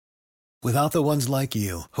Without the ones like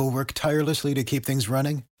you, who work tirelessly to keep things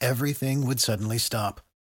running, everything would suddenly stop.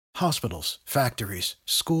 Hospitals, factories,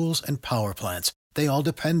 schools, and power plants, they all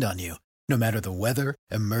depend on you. No matter the weather,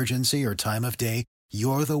 emergency, or time of day,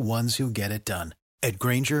 you're the ones who get it done. At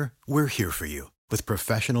Grainger, we're here for you with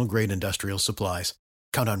professional-grade industrial supplies.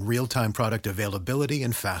 Count on real-time product availability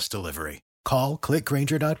and fast delivery. Call,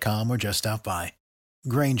 clickgrainger.com, or just stop by.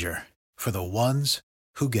 Grainger, for the ones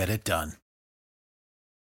who get it done.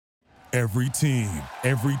 Every team,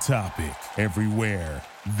 every topic, everywhere.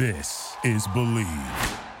 This is Believe.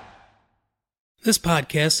 This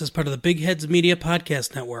podcast is part of the Big Heads Media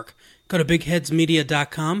Podcast Network. Go to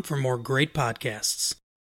bigheadsmedia.com for more great podcasts.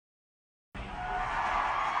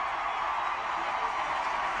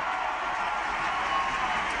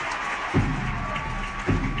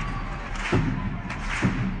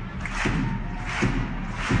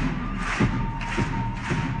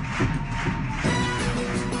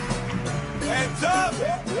 Hands up!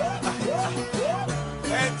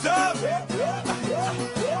 Hands up!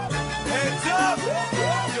 Hands up!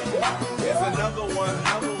 Here's another one,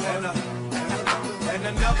 and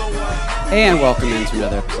another one. And welcome into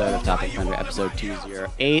another episode of Topic Thunder, episode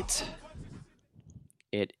 208.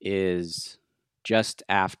 It is just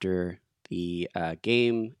after the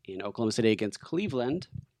game in Oklahoma City against Cleveland.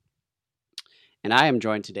 And I am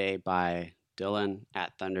joined today by Dylan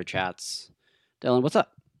at Thunder Chats. Dylan, what's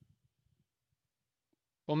up?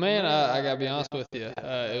 Well, man, I got to be honest with you.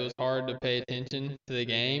 It was hard to pay attention to the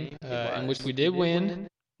game, in which we did win,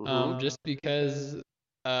 just because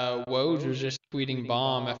Woj was just tweeting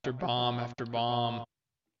bomb after bomb after bomb,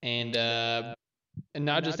 and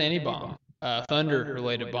not just any bomb,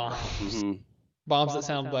 thunder-related bombs. Mm-hmm. Bombs that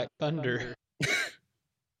sound like thunder.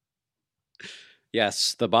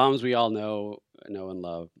 Yes, the bombs we all know and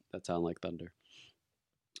love that sound like thunder.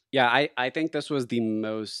 Yeah, I think this was the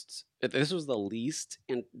least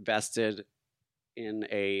invested in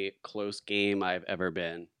a close game I've ever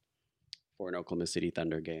been for an Oklahoma City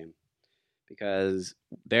Thunder game, because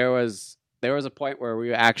there was a point where we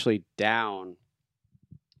were actually down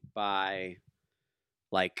by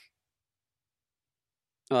we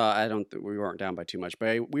weren't down by too much,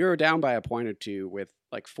 but we were down by a point or two with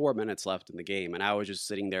like 4 minutes left in the game, and I was just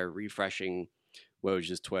sitting there refreshing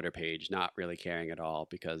Woj's Twitter page, not really caring at all,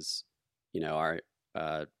 because our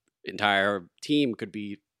entire team could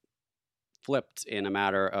be flipped in a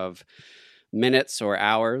matter of minutes or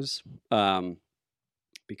hours,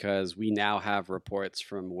 because we now have reports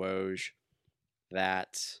from Woj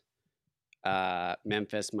that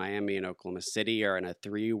Memphis, Miami, and Oklahoma City are in a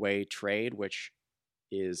three-way trade, which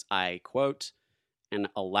is, I quote, an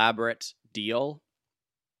elaborate deal.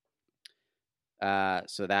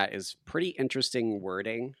 So that is pretty interesting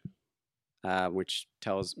wording, which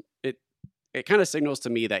tells it kind of signals to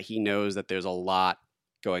me that he knows that there's a lot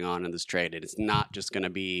going on in this trade. It's not just going to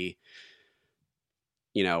be,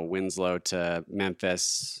 Winslow to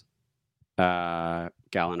Memphis,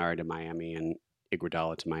 Gallinari to Miami, and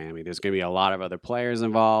Iguodala to Miami. There's going to be a lot of other players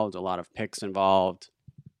involved, a lot of picks involved.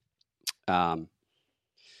 And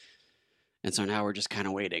so now we're just kind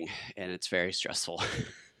of waiting, and it's very stressful.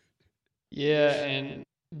 Yeah, and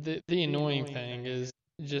the annoying thing is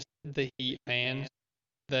just the Heat fans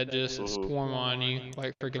that just swarm on you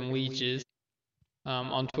like freaking leeches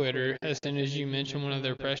on Twitter as soon as you mention one of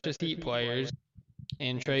their precious Heat players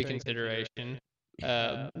in trade consideration.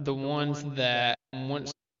 The ones that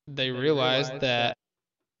once they realize that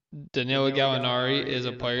Danilo Gallinari is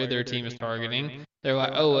a player their team is targeting, they're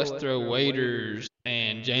like, oh, let's throw Waiters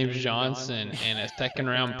and James Johnson and a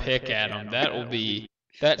second-round pick at him.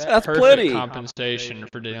 That's perfect plenty. Compensation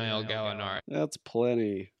for Danilo Gallinari. That's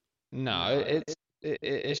plenty. No,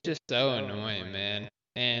 it's just so annoying, man.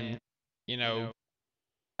 And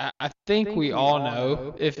I think we all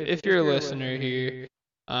know, if you're a listener here,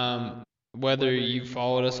 whether you've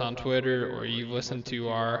followed us on Twitter or you've listened to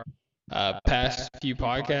our past few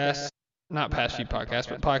podcasts, not past few podcasts,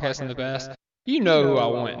 but podcasts in the past, you know who I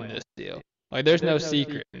want in this deal. Like, there's no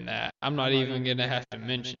secret in that. I'm not even going to have to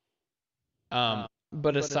mention.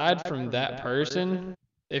 But aside from that person,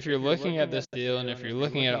 if you're looking at this deal and if you're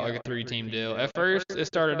looking at it like a three-team deal, at first it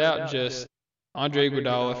started out just Andre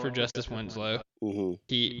Iguodala for Justice Winslow,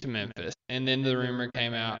 Heat to Memphis. And then the rumor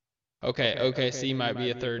came out, okay, OKC might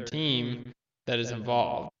be a third team that is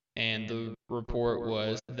involved. And the report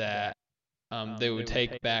was that they would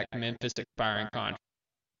take back Memphis' expiring contract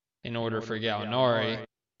in order for Gallinari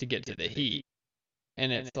to get to the Heat.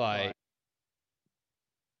 And it's like,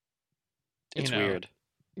 It's weird.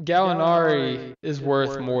 Gallinari is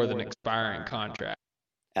worth more than expiring contract.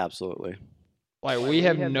 Absolutely. Like, we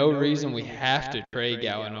have no reason we have to trade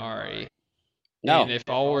Gallinari. No. And if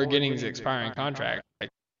all we're getting is expiring contract, like,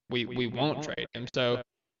 we won't trade him. So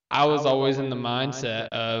I was always in the mindset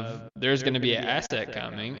of there's going to be an asset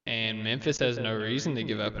coming, and Memphis has no reason to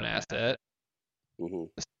give up an asset. Mm-hmm.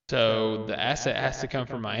 So the asset has to come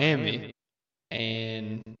from Miami.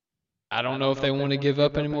 And I don't know if they want to give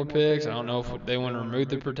up any more picks. I don't know if they want to remove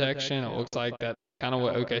the protection. It looks like that's kind of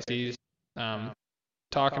what OKC's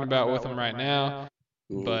talking about with them right now.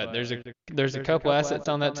 But there's a couple assets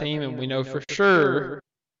on that team, and we know for sure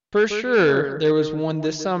there was one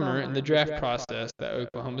this summer in the draft process that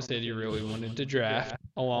Oklahoma City really wanted to draft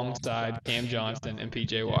alongside Cam Johnson and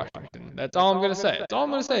PJ Washington. That's all I'm gonna say. That's all I'm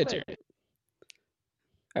gonna say, Terry.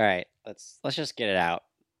 All right, let's just get it out.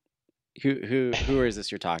 Who is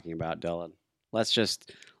this you're talking about, Dylan? Let's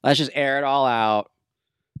just air it all out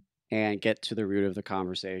and get to the root of the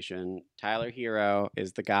conversation. Tyler Hero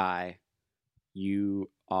is the guy. You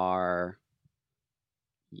are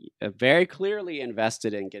very clearly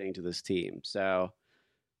invested in getting to this team. So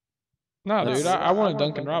no, dude, I wanted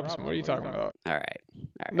Duncan Robinson. What are you talking about? All right.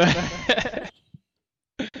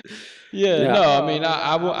 Yeah, no, I mean,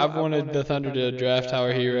 I've wanted the Thunder to draft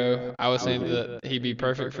Tyler Hero. I was saying that he'd be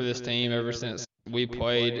perfect for this team ever since we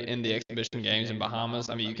played in the exhibition games in Bahamas.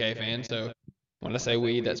 I'm a UK fan, so when I say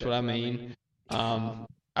we, that's what I mean.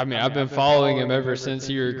 I mean, I've been following him ever since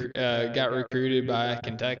he got recruited by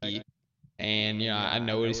Kentucky, and I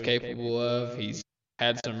know what he's capable of. He's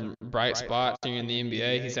had some bright spots here in the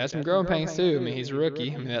NBA. He's had some growing pains too. I mean, he's a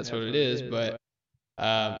rookie. I mean, that's what it is. But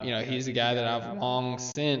he's a guy that I've long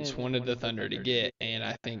since wanted the Thunder to get, and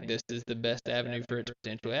I think this is the best avenue for it to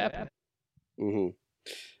potentially happen. Mm-hmm.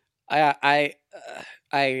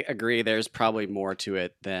 I agree. There's probably more to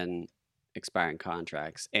it than expiring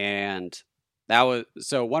contracts, and that was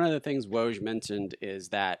so. One of the things Woj mentioned is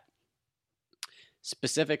that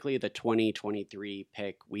specifically the 2023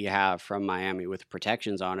 pick we have from Miami with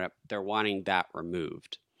protections on it, they're wanting that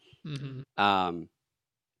removed. Mm-hmm.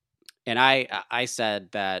 And I said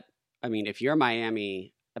that, I mean, if you're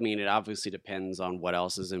Miami, I mean, it obviously depends on what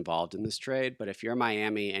else is involved in this trade, but if you're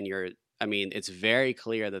Miami and it's very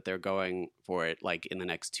clear that they're going for it like in the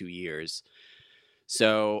next 2 years.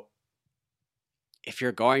 So if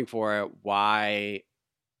you're going for it, why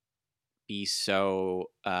be so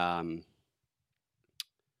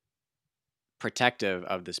protective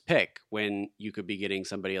of this pick when you could be getting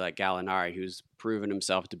somebody like Gallinari, who's proven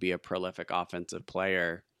himself to be a prolific offensive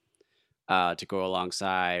player, to go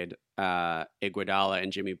alongside Iguodala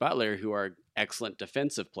and Jimmy Butler, who are excellent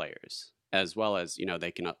defensive players, as well as,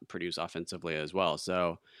 they can produce offensively as well.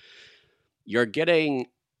 So you're getting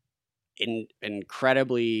an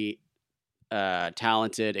incredibly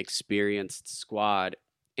talented, experienced squad,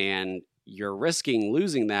 and you're risking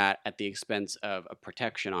losing that at the expense of a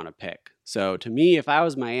protection on a pick. So to me, if I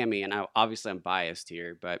was Miami, and obviously I'm biased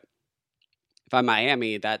here, but if I'm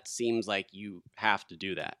Miami, that seems like you have to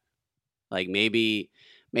do that. Like maybe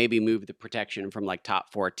move the protection from like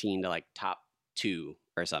top 14 to like top 2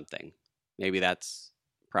 or something. Maybe that's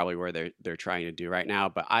probably where they're trying to do right now.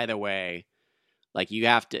 But either way, like you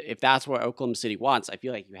have to, if that's what Oklahoma City wants, I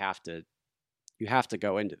feel like you have to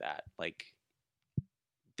go into that. Like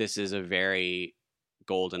this is a very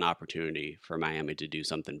golden opportunity for Miami to do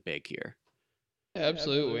something big here. Yeah,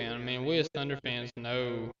 absolutely. I mean, we as Thunder fans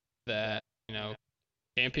know that,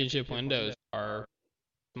 championship windows are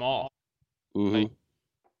small. Mm-hmm.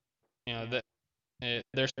 Like,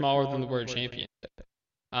 they're smaller than the word championship.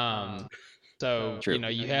 So, True.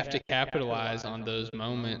 You have to capitalize on those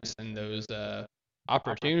moments and those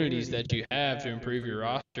opportunities that you have to improve your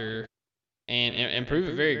roster and improve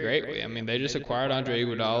it very greatly. I mean, they just acquired Andre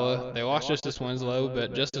Iguodala. They lost Justice Winslow,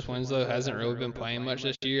 but Justice Winslow hasn't really been playing much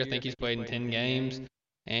this year. I think he's played in 10 games,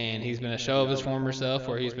 and he's been a shell of his former self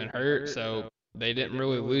where he's been hurt, so they didn't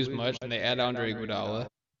really lose much, and they add Andre Iguodala.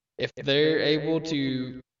 If they're able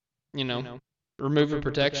to, remove a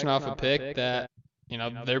protection off a pick that,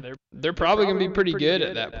 they're probably going to be pretty good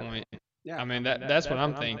at that point. Yeah. I mean, that's what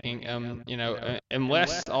I'm thinking.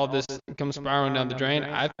 Unless all this comes spiraling down the drain,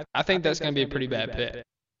 I think that's going to be a pretty bad pick.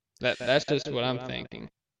 That's just what I'm thinking.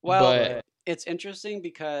 Well, it's interesting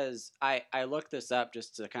because I looked this up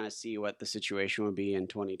just to kind of see what the situation would be in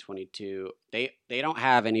 2022. They don't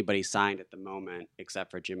have anybody signed at the moment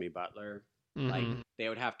except for Jimmy Butler. Mm-hmm. Like they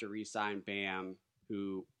would have to re-sign Bam,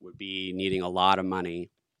 who would be needing a lot of money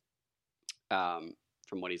from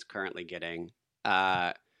what he's currently getting.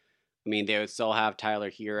 I mean, they would still have Tyler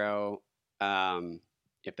Hero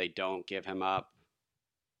if they don't give him up.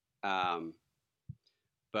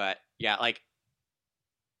 But yeah, like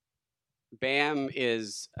Bam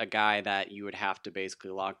is a guy that you would have to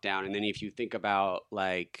basically lock down. And then if you think about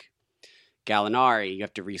like Gallinari, you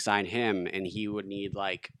have to re-sign him, and he would need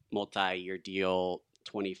like multi-year deal,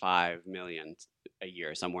 25 million a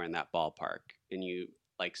year, somewhere in that ballpark. And you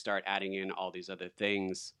like start adding in all these other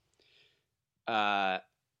things.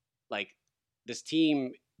 Like this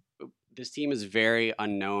team is very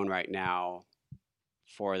unknown right now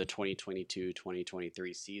for the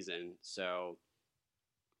 2022-2023 season. So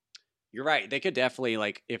you're right. They could definitely,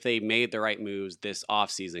 like, if they made the right moves this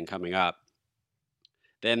offseason coming up,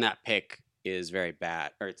 then that pick is very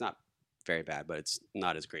bad. Or it's not very bad, but it's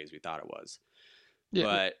not as great as we thought it was. Yeah.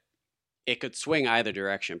 But it could swing either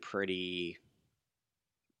direction pretty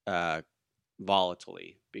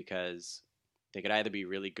volatilely, because they could either be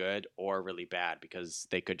really good or really bad, because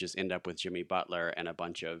they could just end up with Jimmy Butler and a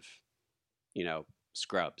bunch of,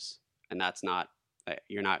 scrubs. And that's not,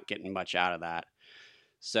 you're not getting much out of that.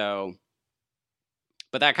 So,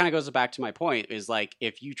 but that kind of goes back to my point, is like,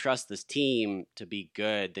 if you trust this team to be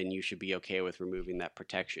good, then you should be okay with removing that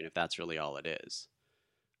protection if that's really all it is.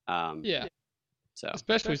 Yeah. So,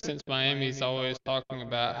 Especially since Miami's always talking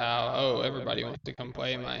about how, everybody wants to come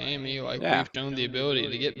play in Miami. Like, Yeah. we've shown the ability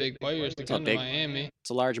to get big players to come to big- Miami. it's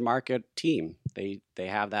a large market team. They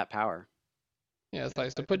have that power. Yeah, it's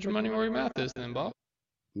like, so put your money where your mouth is then, Bob.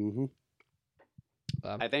 Mm-hmm.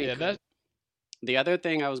 I think Yeah, that's the other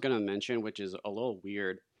thing I was going to mention, which is a little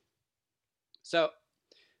weird. So,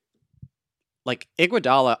 like,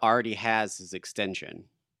 Iguodala already has his extension,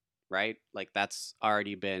 right? Like, that's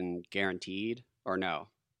already been guaranteed, or no?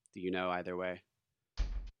 Do you know either way?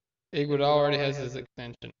 Iguodala already has his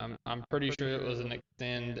extension. I'm pretty sure it was an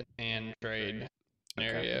extend and trade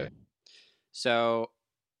scenario. So,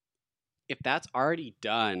 if that's already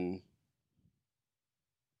done,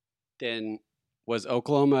 then was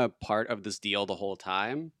Oklahoma part of this deal the whole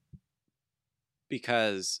time?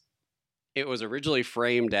 Because it was originally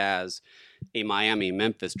framed as a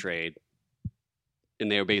Miami-Memphis trade, and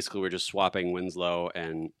they were just swapping Winslow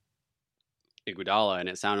and Iguodala, and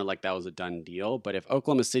it sounded like that was a done deal. But if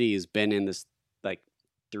Oklahoma City has been in this like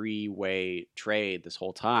 3-way trade this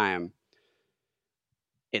whole time,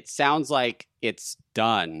 it sounds like it's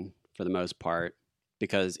done for the most part,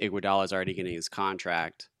 because Iguodala is already getting his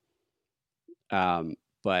contract.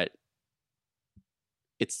 But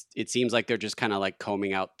it seems like they're just kind of like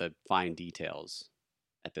combing out the fine details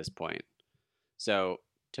at this point. So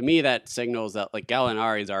to me, that signals that like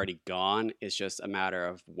Gallinari is already gone. It's just a matter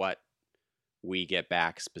of what we get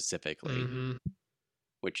back specifically, Mm-hmm.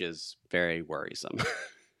 which is very worrisome.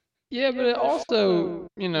 Yeah, but it also,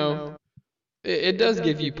 it does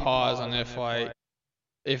give you pause on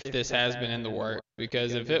if this has been in the works.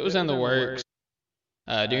 Because if it was in the works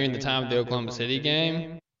during the time of the Oklahoma City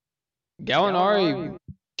game, Gallinari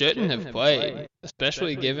shouldn't have played,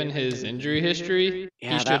 especially given his injury history.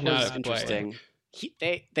 Yeah, He should that not was have interesting.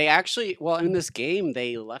 They actually, well, in this game,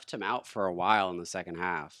 they left him out for a while in the second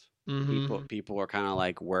half. Mm-hmm. People were kind of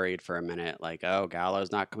like worried for a minute, like, oh,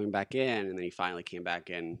 Gallo's not coming back in, and then he finally came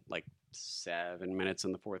back in like 7 minutes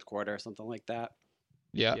in the fourth quarter or something like that.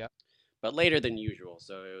 Yeah. But later than usual.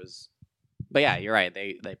 So it was, but yeah, you're right.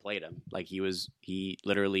 They played him like he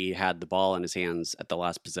literally had the ball in his hands at the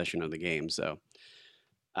last possession of the game. So,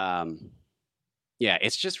 yeah,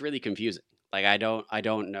 it's just really confusing. Like I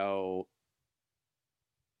don't know.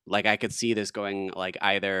 Like I could see this going like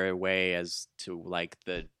either way, as to like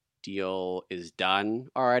the deal is done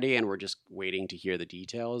already and we're just waiting to hear the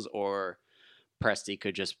details, or Presti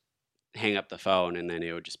could just hang up the phone and then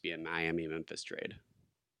it would just be a Miami-Memphis trade.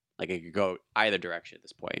 Like it could go either direction at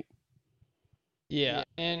this point. Yeah,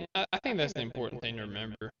 and I think that's the important thing to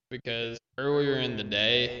remember, because earlier in the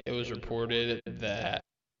day, it was reported that,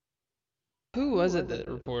 who was it that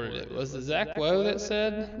reported it? Was it Zach Lowe that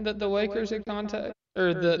said that the Lakers had contacted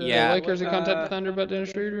Thunder about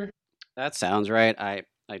Dennis Schroeder? That sounds right. I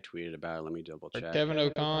tweeted about it. Let me double Or check. Kevin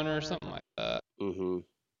O'Connor or something like that. Mm-hmm.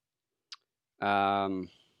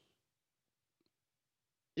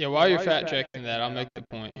 Yeah, while you're fact checking that, I'll make the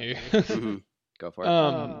point here. Mm-hmm. Go for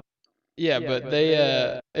it. Yeah, but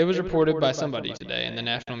it was reported by somebody today in the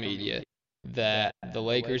national media that the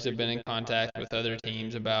Lakers have been in contact with other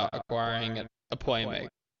teams about acquiring a playmaker.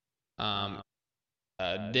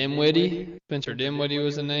 Spencer Dinwiddie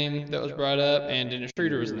was the name that was brought up, and Dennis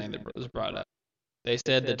Schroeder was the name that was brought up. They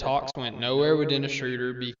said the talks went nowhere with Dennis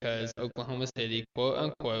Schroeder because Oklahoma City, quote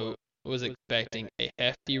unquote, was expecting a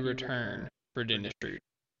hefty return for Dennis Schroeder.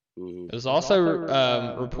 It was also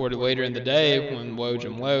reported later in the day, when Woj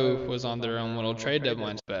and Lowe was on their own little trade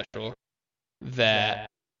deadline special, that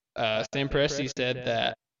Sam Presti said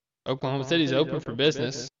that Oklahoma City's open for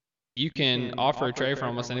business you can offer a trade for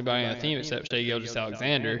almost anybody on the team except Shai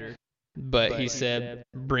Gilgeous-Alexander, but he said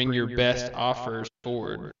bring your best offers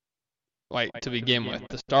forward, like to begin with,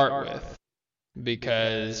 to start with,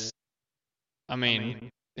 because I mean,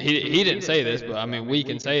 he didn't say this, but I mean, we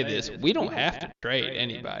can say this. We don't have to trade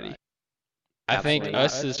anybody. I think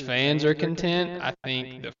us as fans are content. I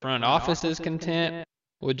think the front office is content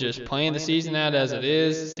with just playing the season out as it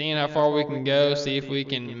is, seeing how far we can go, see if we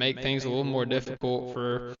can make things a little more difficult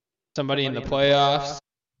for somebody in the playoffs,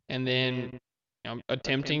 and then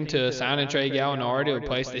attempting to sign and trade Gallinari to a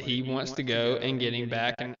place that he wants to go and getting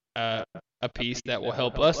back a piece that will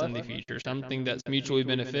help us in the future, something that's mutually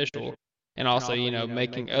beneficial, and also,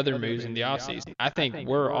 making other moves in the offseason. I think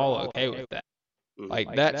we're all okay with that.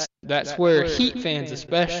 Like that's where Heat fans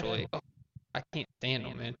especially. Oh, I can't stand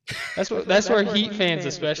them, man. That's where Heat fans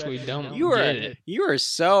especially don't get it. You are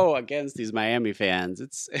so against these Miami fans.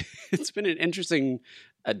 It's been an interesting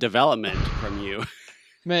development from you.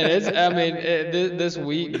 Man, this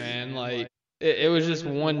week, man, like it was just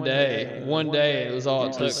one day. One day, it was all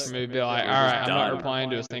it took for me to be like, all right, I'm not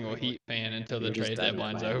replying to a single Heat fan until the trade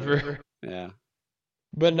deadline's over. Yeah.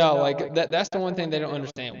 But no, like that's the one thing they don't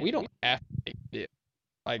understand. We don't have to make a deal.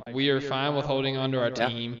 Like we are fine with holding on to our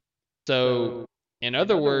team. So in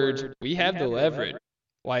other words, we have the leverage.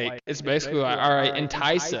 Like it's basically like, all right,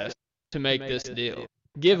 entice us to make this deal.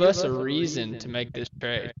 Give us a reason to make this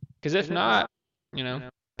trade. Because if not,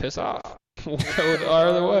 piss off. We'll go our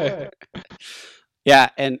other way. Yeah,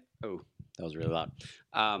 and that was really loud.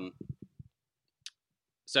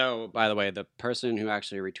 So, by the way, the person who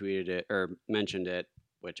actually retweeted it or mentioned it,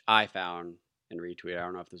 which I found and retweeted, I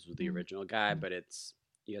don't know if this was the original guy, but it's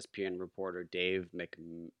ESPN reporter Dave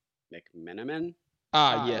McMenamin.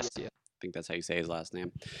 Yes. Yeah. I think that's how you say his last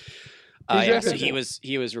name. So he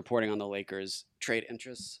was reporting on the Lakers' trade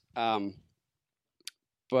interests.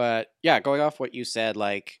 But yeah, going off what you said,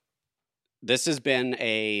 like this has been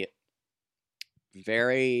a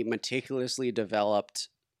very meticulously developed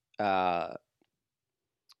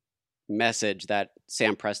message that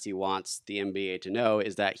Sam Presti wants the NBA to know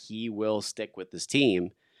is that he will stick with this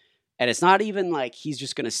team. And it's not even like he's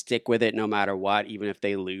just going to stick with it no matter what, even if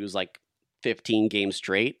they lose like 15 games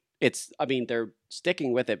straight. They're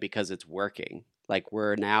sticking with it because it's working. Like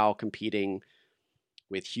we're now competing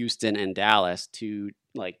with Houston and Dallas, two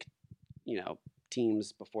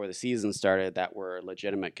teams before the season started that were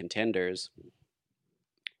legitimate contenders.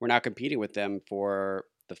 We're now competing with them for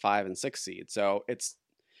the 5 and 6 seed. So it's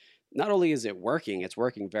not only is it working, it's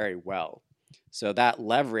working very well. So that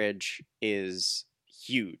leverage is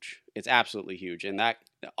huge. It's absolutely huge. And that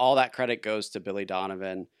all that credit goes to Billy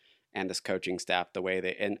Donovan and this coaching staff, the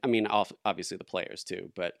way obviously the players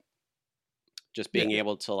too, but just being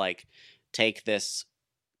able to like take this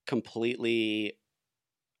completely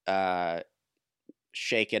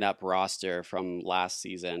shaken up roster from last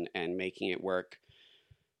season and making it work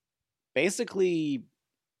basically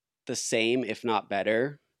the same, if not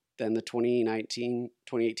better, than the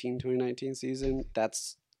 2018-2019 season.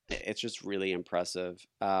 It's just really impressive.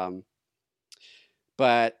 But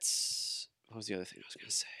what was the other thing I was going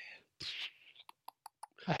to say?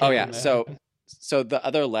 Oh yeah. So the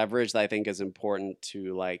other leverage that I think is important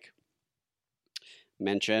to like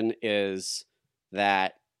mention is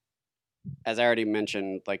that, as I already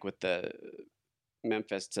mentioned, like with the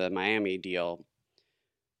Memphis to Miami deal,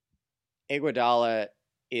 Iguodala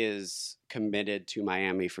is committed to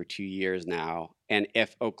Miami for 2 years now. And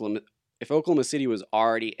if Oklahoma City was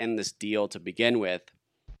already in this deal to begin with,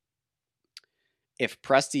 if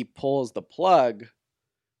Presti pulls the plug,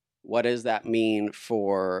 what does that mean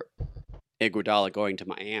for Iguodala going to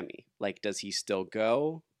Miami? Like, does he still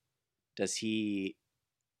go? Is he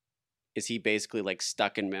basically like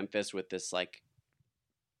stuck in Memphis with this like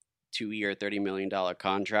 2-year, $30 million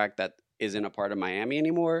contract that isn't a part of Miami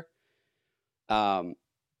anymore?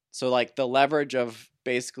 So like the leverage of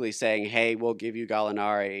basically saying, hey, we'll give you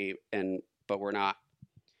Gallinari, but we're not,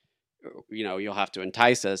 you'll have to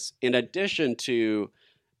entice us. In addition to,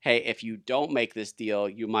 hey, if you don't make this deal,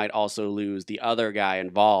 you might also lose the other guy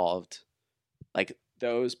involved. Like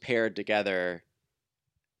those paired together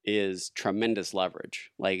is tremendous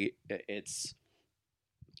leverage. Like it's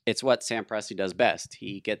what Sam Presti does best.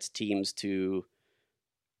 He gets teams to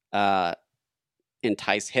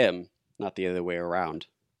entice him, not the other way around.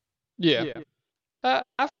 Yeah. I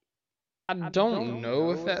don't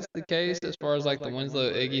know if that's the case as far as like the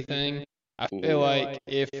Winslow Iggy thing. I feel like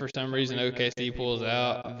if for some reason OKC pulls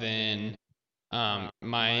out, then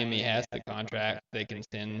Miami has the contract they can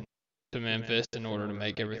send to Memphis in order to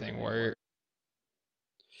make everything work.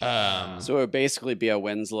 So it would basically be a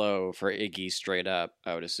Winslow for Iggy straight up,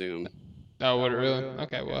 I would assume. Oh, would it really?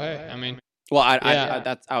 Okay, well, hey, I mean. Well,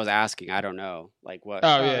 Yeah. I was asking. I don't know. Like what?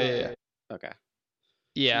 Oh, yeah. Okay.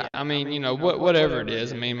 Yeah, I mean, whatever it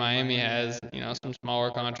is. I mean, Miami has, some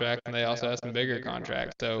smaller contracts, and they also have some bigger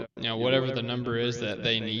contracts. So, whatever the number is that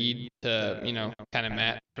they need to, kind of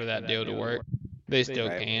match for that deal to work, they still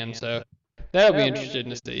can. So that'll be interesting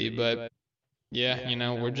to see. But yeah,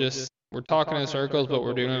 we're talking in circles, but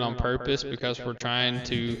we're doing it on purpose because we're trying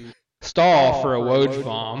to stall for a Woj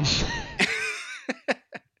bomb.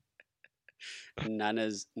 None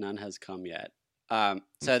has come yet.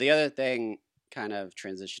 So the other thing, kind of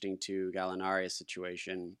transitioning to Gallinari's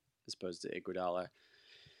situation as opposed to Iguodala.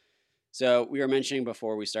 So we were mentioning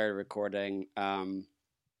before we started recording.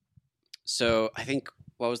 So I think,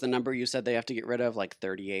 what was the number you said they have to get rid of? Like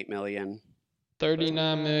 38 million?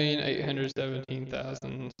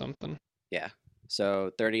 39,817,000 something. Yeah.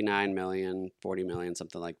 So 39 million, 40 million,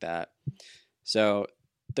 something like that. So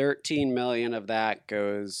 13 million of that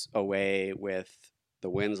goes away with the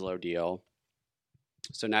Winslow deal.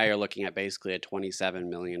 So now you're looking at basically a $27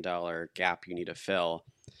 million gap you need to fill.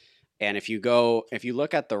 And if you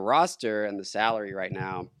look at the roster and the salary right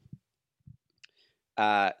now,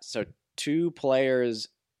 so two players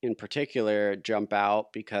in particular jump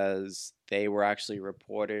out because they were actually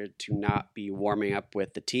reported to not be warming up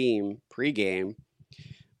with the team pregame,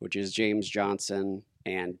 which is James Johnson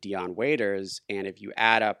and Dion Waiters. And if you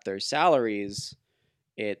add up their salaries,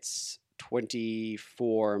 it's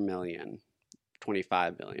 24 million.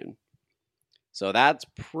 25 million. So that's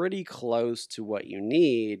pretty close to what you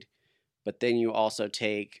need. But then you also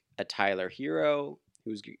take a Tyler Hero,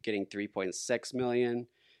 who's getting 3.6 million.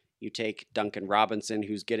 You take Duncan Robinson,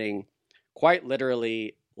 who's getting quite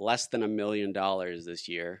literally less than $1 million this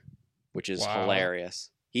year, which is hilarious.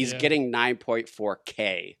 He's getting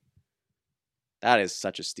 9.4K. That is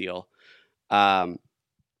such a steal. So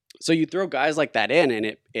you throw guys like that in,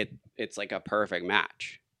 and it's like a perfect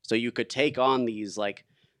match. So you could take on these like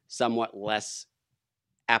somewhat less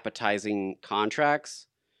appetizing contracts,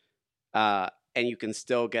 and you can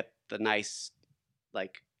still get the nice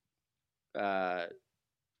like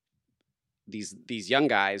these young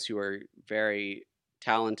guys who are very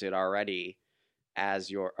talented already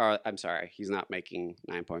as your. I'm sorry, he's not making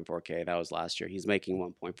 9.4K. That was last year. He's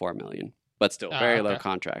making 1.4 million, but still very low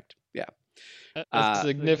contract. Yeah, that's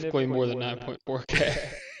significantly more than 9.4K.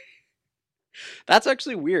 That's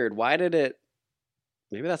actually weird. Why did it?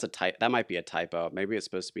 Maybe that's a type. That might be a typo. Maybe it's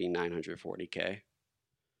supposed to be 940K.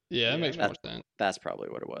 Yeah, that makes more sense. That's probably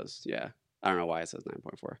what it was. Yeah, I don't know why it says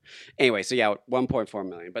 9.4. Anyway, so yeah, 1.4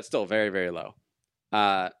 million, but still very, very low.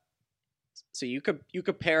 So you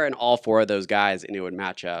could pair in all four of those guys, and it would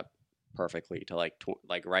match up perfectly to like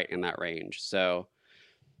right in that range. So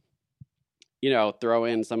throw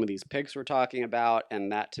in some of these picks we're talking about,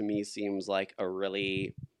 and that to me seems like a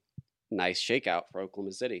really nice shakeout for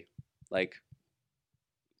Oklahoma City. Like,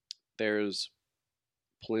 there's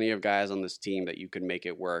plenty of guys on this team that you could make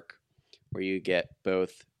it work, where you get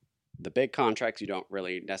both the big contracts you don't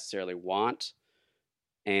really necessarily want,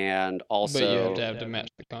 and also, but you have to match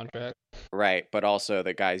the contract, right? But also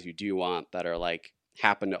the guys you do want that are like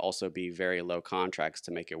happen to also be very low contracts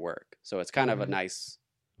to make it work. So it's kind of a nice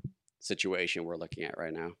situation we're looking at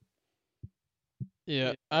right now.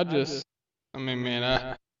 Yeah, I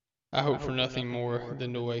hope for nothing more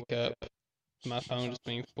than to wake up to my phone just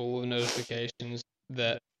being full of notifications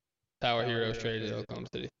that Tyler Hero traded to Oklahoma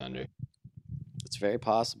City Thunder. It's very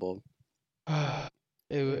possible.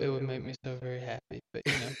 It would make me so very happy, but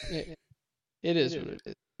it is what it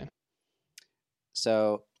is. Yeah.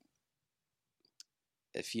 So,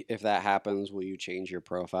 if that happens, will you change your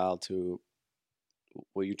profile to?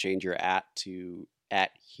 Will you change your to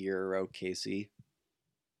 @HeroKC?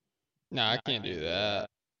 No, I can't do that.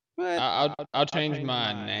 I'll change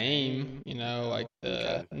my name, like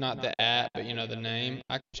not the but the name.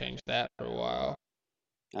 I can change that for a while.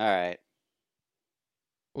 All right.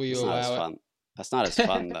 Will you allow it? Fun. That's not as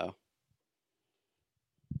fun though.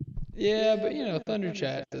 Yeah, but Thunder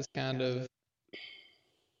Chat is kind of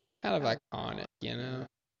iconic,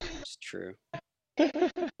 It's true. He's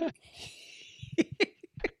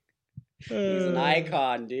an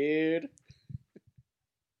icon, dude.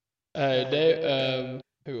 Dave,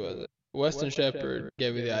 who was it? Weston Shepherd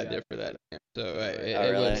gave me the idea for that name, so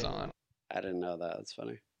it lives on. I didn't know that. That's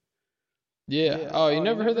funny. Yeah. Oh, you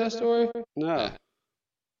never heard that story? No.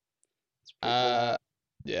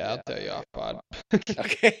 Yeah, I'll tell you off pod.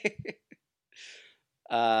 Okay.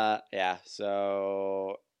 Yeah.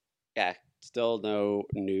 So, yeah, still no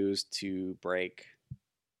news to break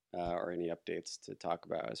or any updates to talk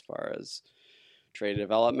about as far as trade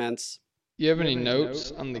developments. You have any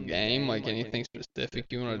notes on the game, like anything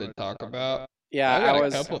specific you wanted to talk about? Yeah, I got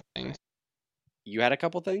a couple things. You had a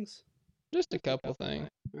couple things? Just a couple things.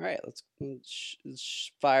 All right, let's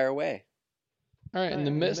fire away. All right, in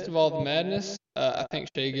the midst of all the madness, I think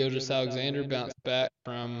Shai Gilgeous-Alexander bounced back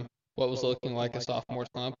from what was looking like a sophomore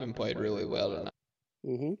slump and played really well tonight.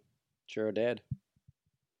 Mm-hmm. Sure did.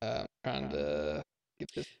 Trying to get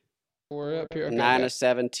this score up here. Okay, 9 of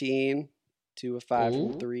 17, 2 of 5 Ooh.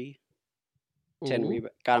 from 3, 10 Ooh.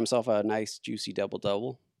 rebounds. Got himself a nice, juicy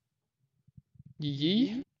double-double.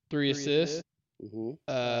 Yee. 3 assists,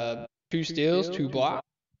 Mm-hmm. 2 steals, 2 blocks,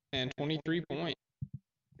 and 23 points.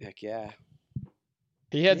 Heck yeah.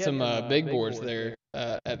 He had some big boards there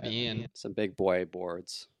at the end. Some big boy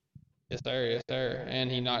boards. Yes, sir. Yes, sir.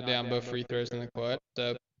 And he knocked down both free throws in the clutch,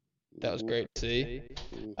 so that was great to see.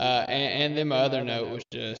 And then my other note was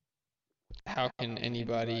just, how can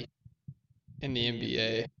anybody in the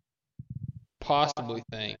NBA possibly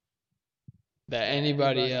think that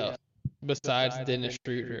anybody else besides Dennis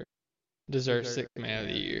Schroeder deserves Sixth Man of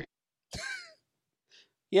the Year?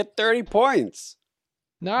 He had 30 points.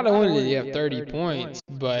 Not only did he have 30 points,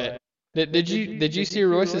 but did you see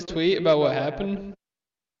Royce's tweet about what happened?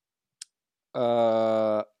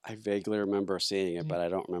 I vaguely remember seeing it, but I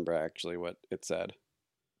don't remember actually what it said.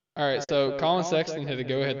 All right, so Colin Sexton hit a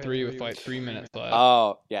go-ahead 3 with like 3 minutes left.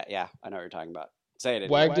 Oh, yeah. I know what you're talking about. Say it.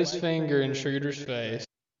 Wagged his finger in Schroeder's face.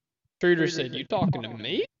 Schroeder said, "You talking to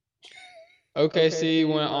me?" OKC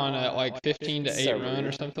went on a like 15-8 run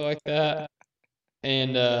or something like that.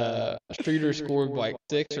 And Schroeder scored like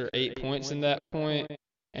 6 or 8 points in that point,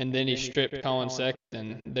 and then he stripped Colin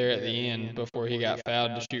Sexton there at the end before he got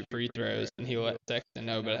fouled to shoot free throws, and he let Sexton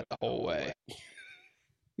know about it the whole way.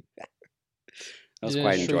 That was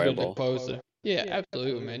quite enjoyable. Yeah,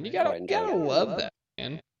 absolutely, man. You gotta love that,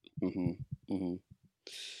 man.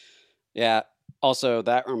 Yeah. Also,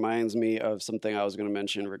 that reminds me of something I was going to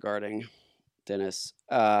mention regarding Dennis.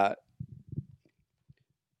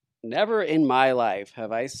 Never in my life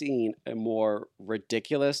have I seen a more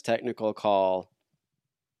ridiculous technical foul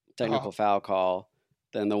call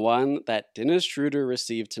than the one that Dennis Schroeder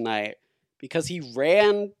received tonight, because he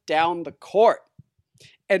ran down the court.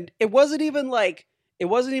 And it wasn't even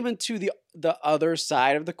to the other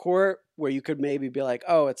side of the court where you could maybe be like,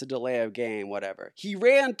 oh, it's a delay of game, whatever. He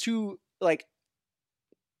ran to the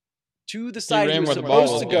side he was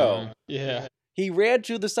supposed to go. Yeah. He ran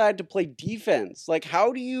to the side to play defense. Like,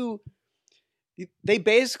 how do you... They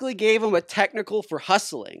basically gave him a technical for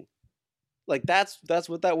hustling. Like, that's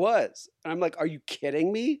what that was. And I'm like, are you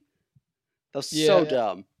kidding me? That was so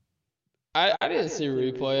dumb. I didn't see a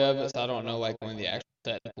replay of it, so I don't know like when the actual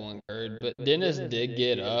technical occurred. But Dennis did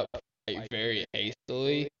get up like very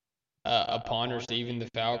hastily upon receiving the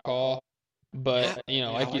foul call. But,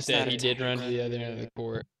 like you said, he did run to the other end of the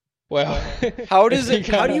court. Well, how do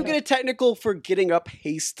you get a technical for getting up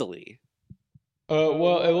hastily?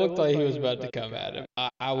 Well, it looked like he was about to come at him.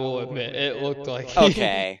 I will admit, it looked like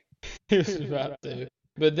he was about to.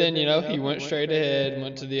 But then, he went straight ahead,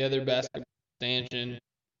 went to the other basketball stanchion,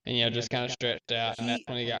 and, just kind of stretched out, and that's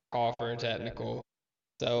when he got called for a technical.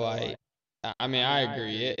 So, I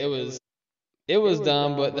agree. It was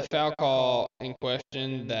dumb, but the foul call in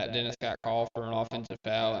question that Dennis got called for an offensive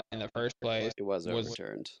foul in the first place was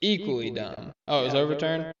overturned. Equally dumb. Oh, it was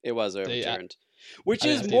overturned? It was overturned. Which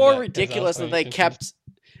is more ridiculous that they kept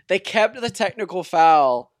the technical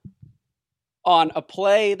foul on a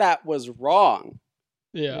play that was wrong.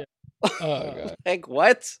 Yeah. Oh god. Like,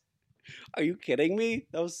 what? Are you kidding me?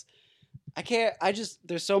 There's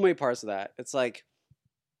so many parts of that. It's like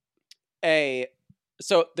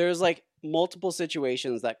so there's like multiple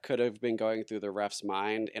situations that could have been going through the ref's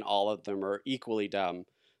mind, and all of them are equally dumb.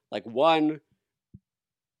 Like, one,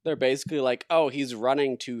 they're basically like, oh, he's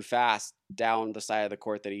running too fast down the side of the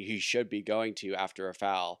court that he should be going to after a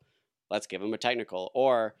foul. Let's give him a technical.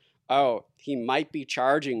 Or, oh, he might be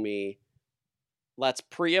charging me. Let's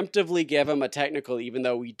preemptively give him a technical even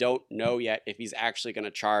though we don't know yet if he's actually going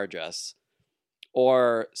to charge us.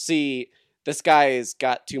 Or, see, this guy's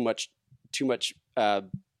got too much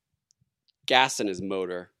gas in his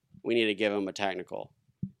motor. We need to give him a technical.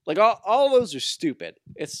 Like, all those are stupid.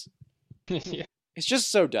 It's it's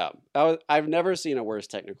just so dumb. I've never seen a worse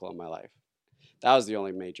technical in my life. That was the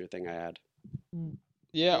only major thing I had.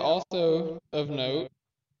 Yeah, also of note,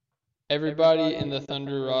 everybody in the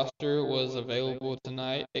Thunder roster was available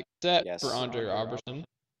tonight except for Andre Robertson.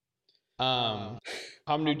 Hamidou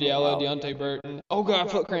Diallo, Deonte Burton. Oh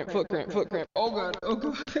god, foot cramp. Oh god.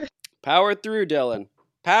 Power through, Dylan.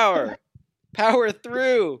 Power. Power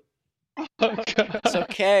through. Oh, God. It's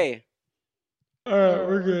okay. All right,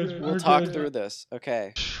 we're good. We'll We're talk good. through this.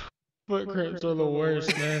 Okay. Foot cramps are the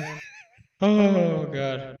worst, man. Oh,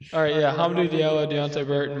 God. All right, yeah. Hamidou Diallo, Deontay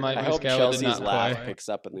Burton, Mike I hope Muscala did Chelsea's not laugh play. picks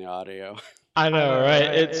up in the audio. I know, right?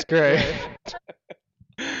 It's great.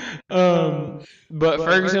 But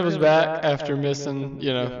Ferguson was back after missing,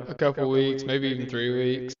 a couple weeks, maybe even 3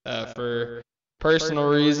 weeks, for personal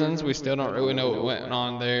reasons. We still don't really know what went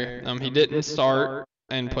on there. He didn't start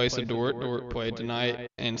in place of Dort. Dort played tonight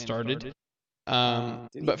and started. But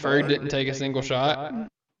Ferg didn't take a single shot.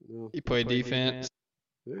 No. He played defense.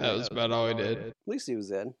 That was about all he did. At least he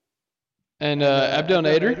was in. And Abdel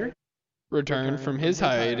Nader returned from his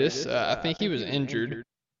hiatus. I think he was injured.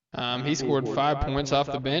 He scored 5 points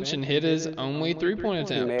off the bench and hit his only 3-point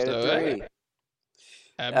He attempt. made So, it 3.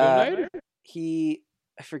 Abdel Nader.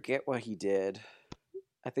 I forget what he did.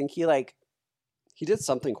 I think he did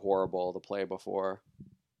something horrible the play before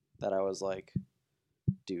that I was like,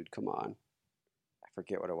 dude, come on. I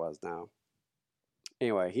forget what it was now.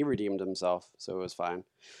 Anyway, he redeemed himself, so it was fine.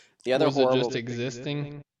 The other Was horrible it just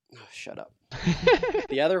existing? Oh, shut up.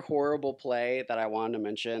 The other horrible play that I wanted to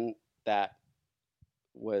mention that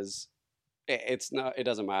was it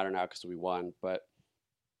doesn't matter now because we won, but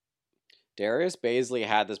Darius Baisley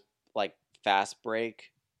had this like fast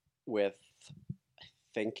break with I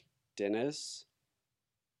think Dennis,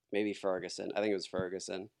 maybe Ferguson. I think it was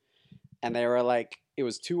Ferguson. And they were like, it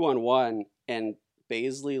was 2-on-1 and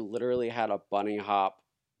Baisley literally had a bunny hop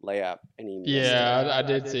layup and he missed it. I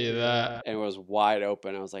did see that. And it was wide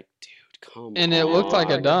open. I was like, dude, come on. And it looked like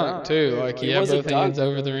a dunk, too. Like, he had both hands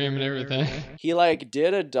over the rim and everything. He,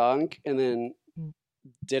 did a dunk and then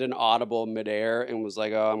did an audible midair and was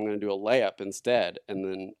like, oh, I'm going to do a layup instead. And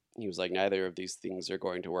then he was like, neither of these things are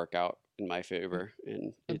going to work out in my favor.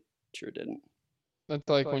 And it sure didn't. That's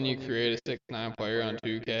like when you create a 6'9" player on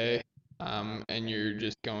 2K, and you're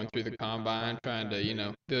just going through the combine trying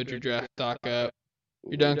to, build your draft stock up.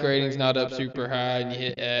 Your dunk rating's not up super high, and you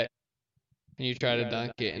hit X, and you try to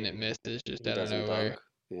dunk it, and it misses just out of nowhere. Dunk.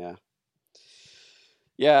 Yeah.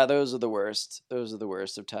 Yeah, those are the worst. Those are the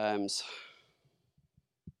worst of times.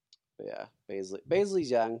 But yeah, Baisley's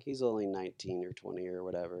young. He's only 19 or 20 or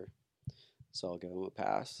whatever. So I'll give him a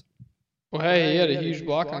pass. Well, hey, he had a huge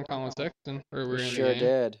block on Colin Sexton earlier in the game.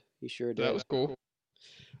 Did. He sure did. That was cool.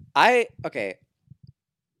 Okay.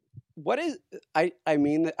 What is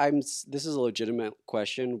this is a legitimate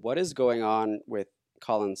question. What is going on with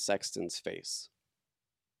Colin Sexton's face?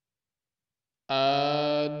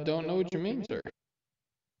 Don't know what you mean, sir.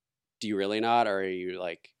 Do you really not, or are you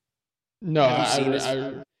like? No,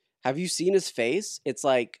 have you seen his face? It's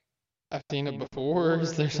like I've seen it before.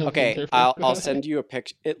 Is there something okay? different I'll send you a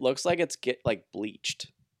picture. It looks like it's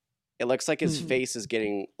bleached. It looks like his face is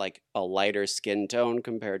getting like a lighter skin tone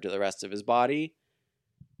compared to the rest of his body.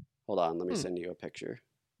 Hold on, let me send you a picture.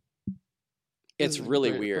 It's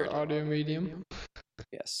really weird. For audio medium.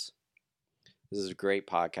 Yes. This is a great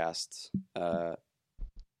podcast. Hold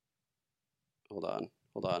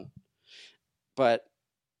on. But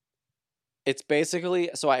it's basically,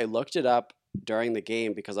 so I looked it up during the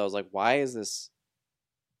game because I was like, why is this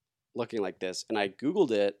looking like this? And I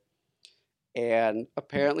Googled it, and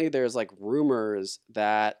apparently there's like rumors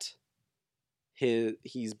that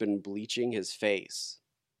he's been bleaching his face.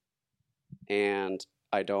 And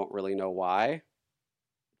I don't really know why.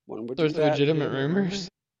 There's legitimate rumors?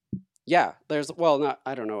 Yeah,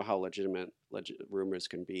 I don't know how legitimate rumors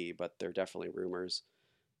can be, but they're definitely rumors.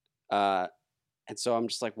 And so I'm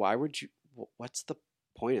just like, why would you, what's the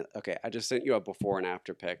point of, okay, I just sent you a before and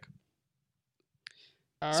after pic.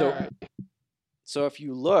 Right. So if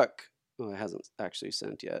you look, it hasn't actually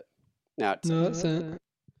sent yet. Now it's sent.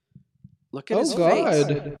 Look at his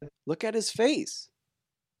face. Look at his face.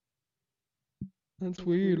 That's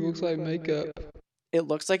weird. Looks like makeup. It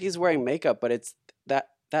looks like he's wearing makeup, but it's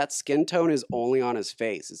that skin tone is only on his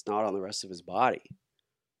face. It's not on the rest of his body.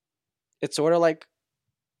 It's sort of like,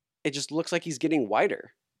 it just looks like he's getting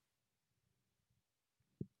whiter.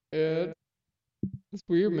 Yeah, it's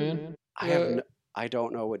weird, man. I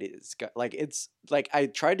don't know what it is. Like, it's like I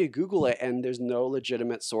tried to Google it, and there's no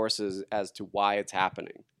legitimate sources as to why it's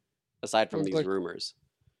happening, aside from these rumors.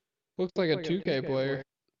 Looks like a 2K player.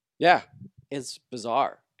 Yeah, it's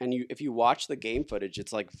bizarre. And if you watch the game footage,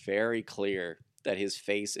 it's like very clear that his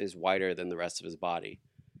face is whiter than the rest of his body.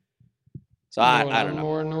 So I don't know.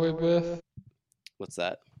 More annoyed with? What's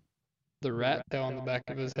that? The rat tail on the back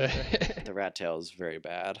of his head. The rat tail is very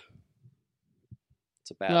bad.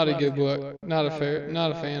 It's a bad Not look. a good look. Not a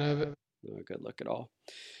fan of it. Not a good look at all.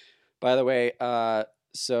 By the way,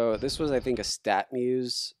 so this was, I think, a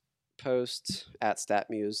StatMuse post at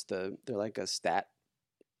StatMuse. They're like a stat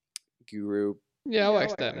guru. Yeah, I like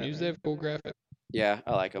StatMuse. They have cool graphics. Yeah,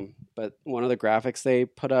 I like them. But one of the graphics they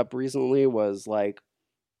put up recently was like,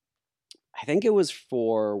 I think it was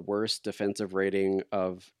for worst defensive rating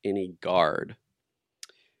of any guard.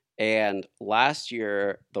 And last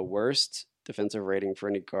year, the worst defensive rating for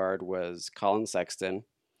any guard was Colin Sexton.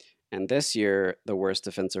 And this year, the worst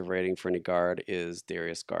defensive rating for any guard is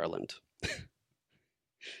Darius Garland.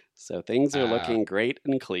 So things are looking great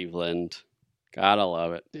in Cleveland. Gotta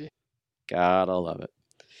love it. Gotta love it.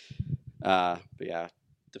 But yeah,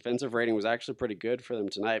 defensive rating was actually pretty good for them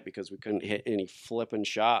tonight because we couldn't hit any flipping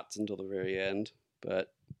shots until the very end.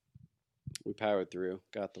 But we powered through,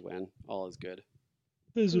 got the win. All is good.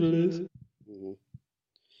 Is what it is. Mm-hmm.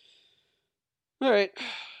 All right.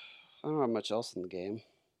 I don't have much else in the game.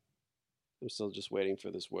 I'm still just waiting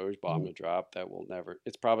for this Woj bomb to drop. That will never.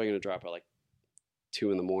 It's probably going to drop at like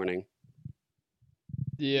 2 a.m.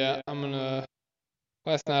 Yeah, I'm gonna.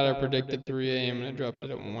 Last night I predicted 3 a.m. and it dropped it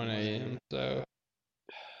at 1 a.m. So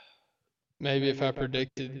maybe if I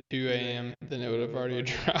predicted 2 a.m., then it would have already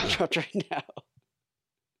dropped. Dropped right now.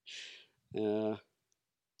 Yeah.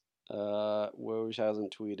 Woj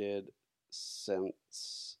hasn't tweeted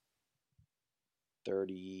since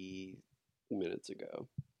 30 minutes ago.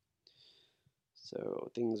 So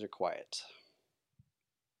things are quiet.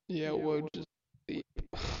 Yeah, Woj just sleep.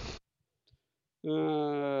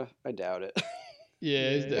 I doubt it.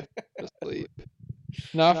 Yeah, he's definitely asleep.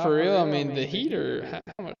 Not for real. I mean, the Heat are. How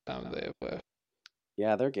much time do they have left?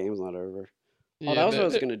 Yeah, their game's not over. Oh, Yeah, that was what I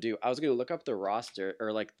was going to do. I was going to look up the roster,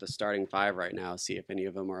 or like the starting 5 right now, see if any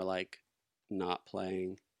of them are like not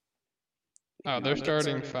playing. Oh, their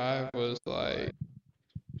starting 5 was like.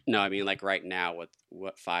 No, I mean like right now,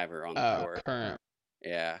 what 5 are on the court? Current.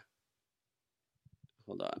 Yeah.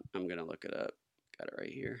 Hold on, I'm going to look it up. Got it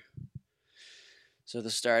right here. So the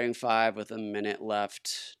starting 5 with a minute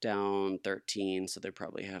left, down 13, so they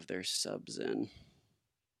probably have their subs in.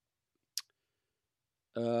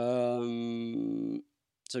 So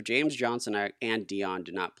James Johnson and Dion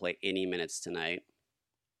did not play any minutes tonight.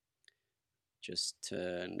 Just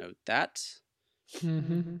to note that.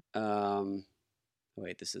 Mm-hmm.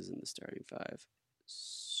 Wait, this isn't the starting 5.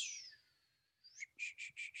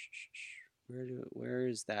 Where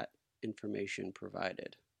is that information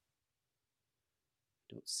provided?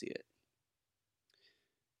 Don't see it.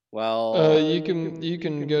 Well, you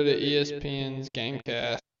can go to ESPN's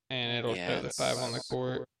Gamecast and it'll show the 5 on the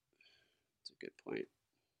court. That's a good point.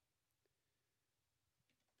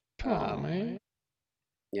 Come on, man.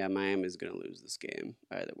 Yeah, Miami's gonna lose this game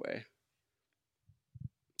either way.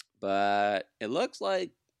 But it looks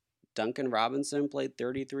like Duncan Robinson played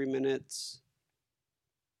 33 minutes.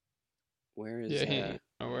 Where is he that? ain't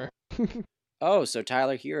nowhere. Oh, so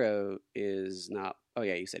Tyler Hero is not. Oh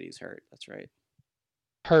yeah, you said he's hurt. That's right.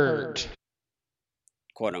 Hurt.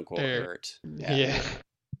 Quote unquote hurt. Yeah.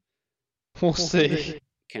 We'll see.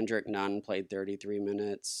 Kendrick Nunn played 33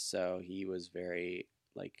 minutes, so he was very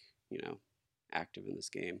active in this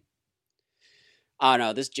game. I don't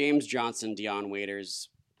know. This James Johnson, Dion Waiters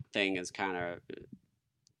thing is kind of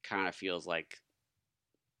feels like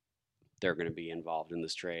they're going to be involved in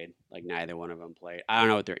this trade. Like neither one of them played. I don't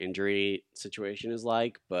know what their injury situation is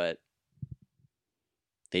like, but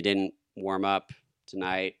they didn't warm up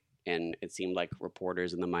tonight, and it seemed like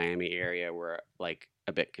reporters in the Miami area were like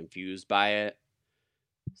a bit confused by it.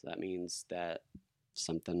 So that means that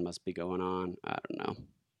something must be going on. I don't know.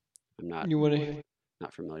 I'm not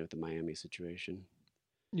familiar with the Miami situation.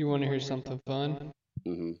 You want to hear something fun?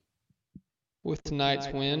 Mm-hmm. With tonight's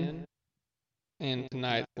win and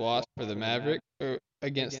tonight's loss for the Mavericks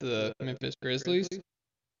against the Memphis Grizzlies,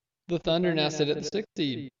 the Thunder now sit at the 6th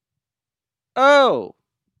seed. Oh!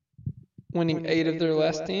 Winning 8 of their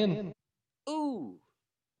last 10. Ooh!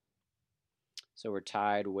 So we're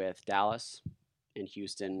tied with Dallas, and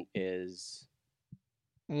Houston is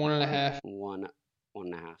 1.5. 1.5.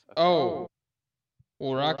 Okay. Oh.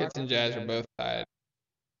 Well, Rockets and Jazz are both tied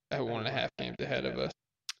at 1.5 games ahead of us.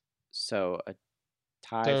 So a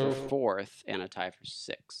tie for 4th and a tie for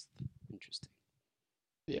 6th. Interesting.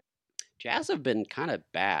 Yeah. Jazz have been kind of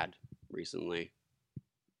bad recently.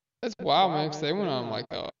 That's wild, man, because they went on like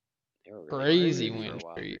a crazy win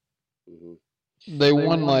streak. Mm-hmm. They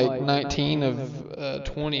won like 19 of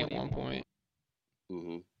 20 at one point.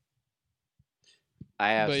 Mm-hmm.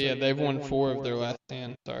 But yeah, they've won 4 of their last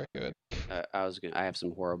 10. Sorry, go ahead. I have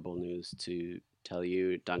some horrible news to tell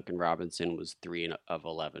you. Duncan Robinson was 3 of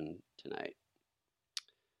 11 tonight.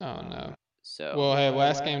 Oh no. So well, hey,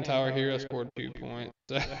 last game Tyler Hero scored 2 points.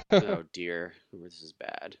 Oh dear, this is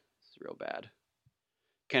bad. This is real bad.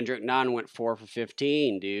 Kendrick Nunn went 4 for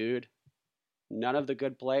 15, dude. None of the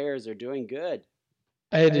good players are doing good.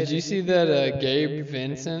 Hey, did you see that Gabe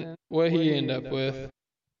Vincent? What he ended up with?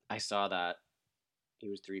 I saw that. He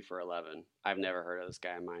was 3 for 11. I've never heard of this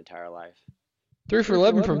guy in my entire life. 3 for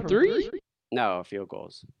 11 from 3? No, field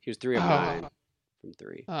goals. He was 3 of 9 from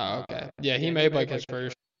 3. Oh, okay. Yeah, he made like his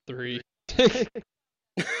first 3.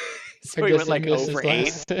 So he went like over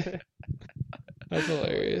 8. That's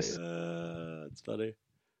hilarious. That's funny.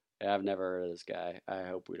 Yeah, I've never heard of this guy. I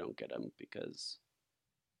hope we don't get him because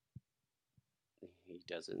he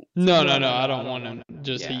doesn't. No. I don't want him.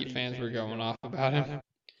 Just Heat fans were going off about him.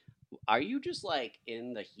 Are you just like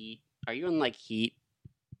in the Heat? Are you in like Heat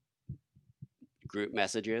group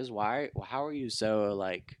messages? How are you so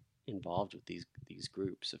like involved with these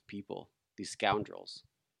groups of people, these scoundrels?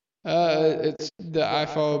 It's the I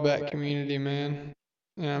follow back community, man.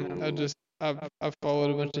 Yeah, I've followed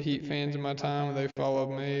a bunch of Heat fans in my time. They followed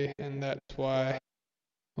me, and that's why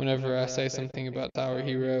whenever I say something about Tyler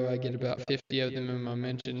Hero, I get about 50 of them in my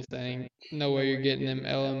mentions saying, "No way you're getting them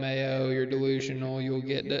LMAO. You're delusional. You'll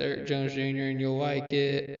get Derek Jones Jr. and you'll like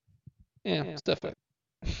it." Yeah, stuff like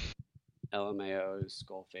that. LMAO,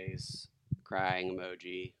 skull face, crying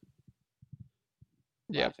emoji,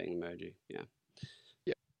 Yep. laughing emoji. Yeah.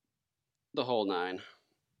 Yep. The whole 9.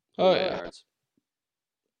 Oh, 9 yeah. yards.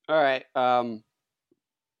 All right.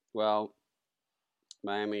 Well,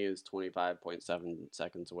 Miami is 25.7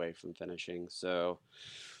 seconds away from finishing, so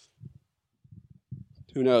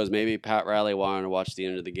who knows? Maybe Pat Riley wanted to watch the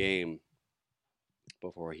end of the game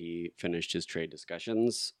before he finished his trade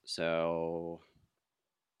discussions. So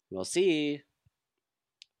we'll see. I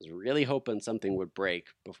was really hoping something would break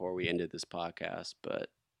before we ended this podcast, but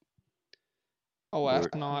Alas,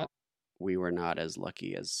 not. We were not as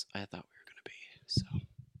lucky as I thought we were going to be. So,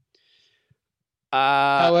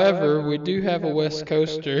 however, we do have a West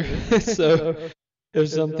Coaster, so if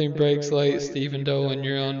something breaks late, Stephen Dolan,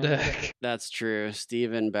 you're on deck. That's true.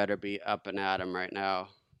 Steven better be up and at him right now.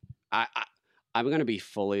 I'm going to be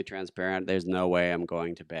fully transparent. There's no way I'm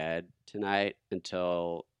going to bed tonight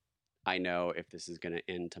until I know if this is going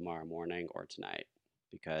to end tomorrow morning or tonight,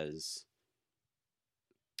 because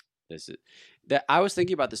I was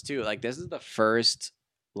thinking about this too. Like, this is the first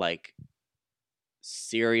like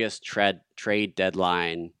serious trade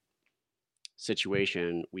deadline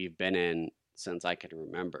situation we've been in since I can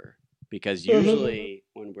remember. Because usually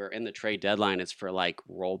when we're in the trade deadline, it's for like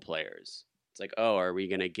role players. It's like, oh, are we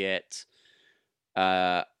gonna get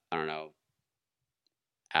I don't know,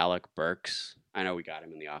 Alec Burks? I know we got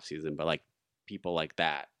him in the offseason, but like people like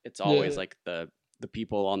that. It's always like the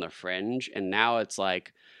people on the fringe. And now it's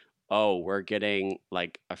like, oh, we're getting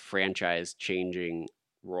like a franchise changing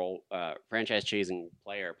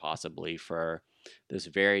player possibly for this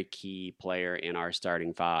very key player in our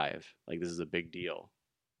starting 5. Like, this is a big deal.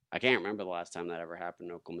 I can't remember the last time that ever happened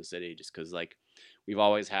in Oklahoma City, just because like we've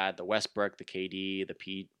always had the Westbrook, the KD,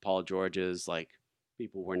 the Paul Georges, like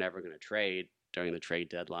people we're never going to trade during the trade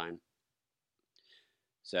deadline.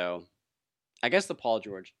 So I guess the Paul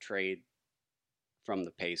George trade from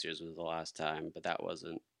the Pacers was the last time, but that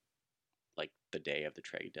wasn't like the day of the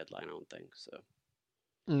trade deadline, I don't think. So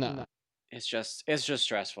no. It's just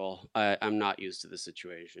stressful. I'm not used to the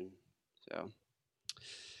situation, so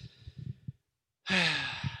I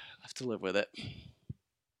have to live with it.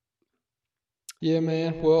 Yeah,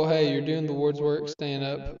 man. Well, hey, you're doing the Lord's work, staying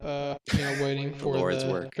up, waiting for Lord's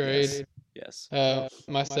the work, trade. Yes.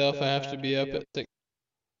 Myself, I have to be up at 6.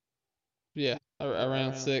 Yeah,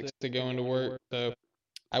 around 6 to go into work, so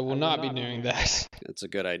I will not be doing that. It's a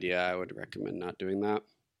good idea. I would recommend not doing that.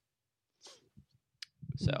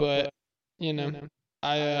 So, but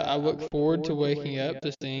I look forward to waking up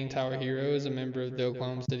to seeing Tyler Hero as a member of the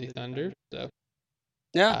Oklahoma City Thunder. So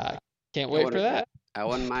yeah, can't wait for that. I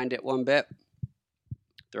wouldn't mind it one bit.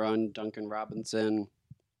 Throw in Duncan Robinson,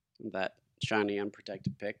 that shiny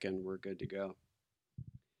unprotected pick, and we're good to go.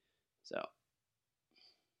 So,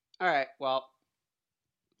 all right. Well,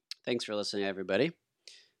 thanks for listening, everybody.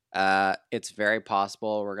 It's very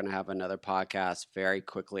possible we're going to have another podcast very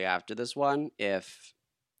quickly after this one if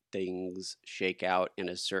things shake out in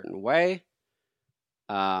a certain way.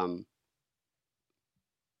 As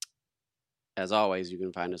always, you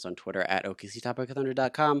can find us on Twitter at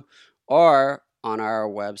okctopicthunder.com or on our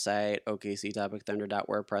website,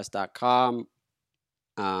 okctopicthunder.wordpress.com.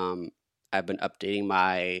 I've been updating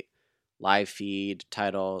my live feed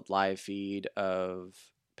titled Live Feed of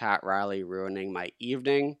Pat Riley Ruining My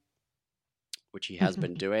Evening, which he has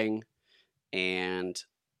been doing. And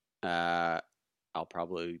I'll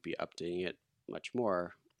probably be updating it much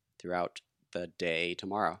more throughout the day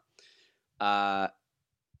tomorrow.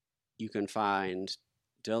 You can find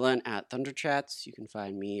Dylan at Thunder Chats. You can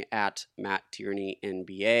find me at Matt Tierney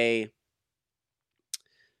NBA.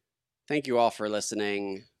 Thank you all for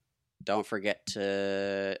listening. Don't forget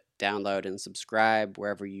to download and subscribe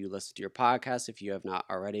wherever you listen to your podcast if you have not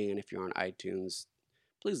already. And if you're on iTunes,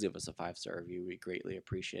 please leave us a 5-star review. We greatly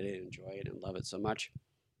appreciate it, enjoy it, and love it so much.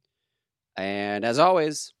 And as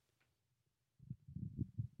always,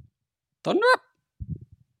 Thunder up!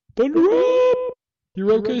 Thunder up!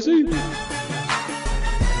 You're OKC.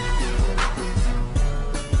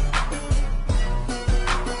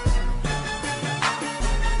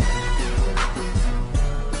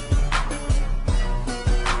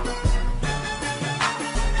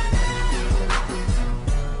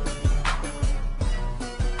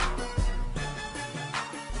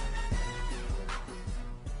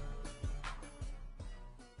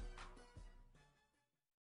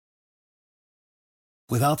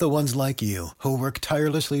 Without the ones like you, who work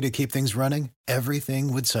tirelessly to keep things running,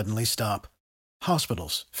 everything would suddenly stop.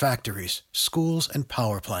 Hospitals, factories, schools, and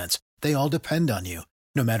power plants, they all depend on you.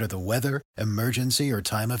 No matter the weather, emergency, or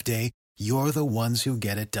time of day, you're the ones who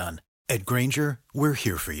get it done. At Grainger, we're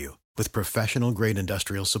here for you with professional-grade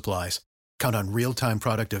industrial supplies. Count on real-time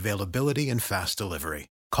product availability and fast delivery.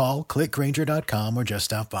 Call, click Grainger.com, or just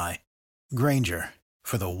stop by. Grainger,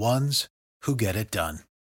 for the ones who get it done.